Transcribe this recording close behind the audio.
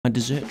My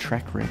dessert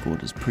track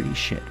record is pretty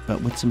shit,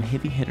 but with some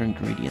heavy hitter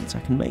ingredients I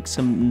can make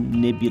some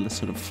nebulous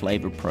sort of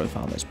flavour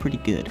profile that's pretty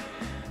good.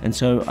 And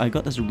so I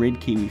got this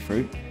red kiwi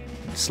fruit,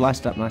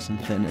 sliced up nice and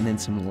thin, and then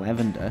some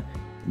lavender,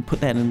 and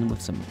put that in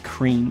with some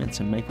cream and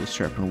some maple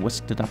syrup and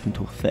whisked it up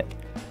until thick.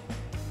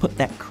 Put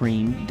that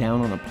cream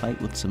down on a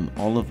plate with some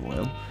olive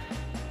oil.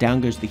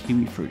 Down goes the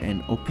kiwi fruit,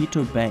 and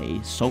Opito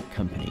Bay Salt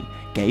Company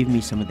gave me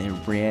some of their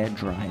rare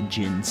dry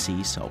gin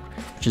sea salt,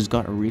 which has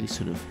got a really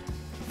sort of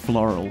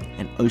floral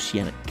and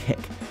oceanic kick,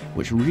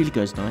 which really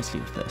goes nicely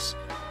with this.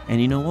 And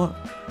you know what?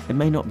 It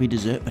may not be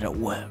dessert, but it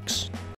works.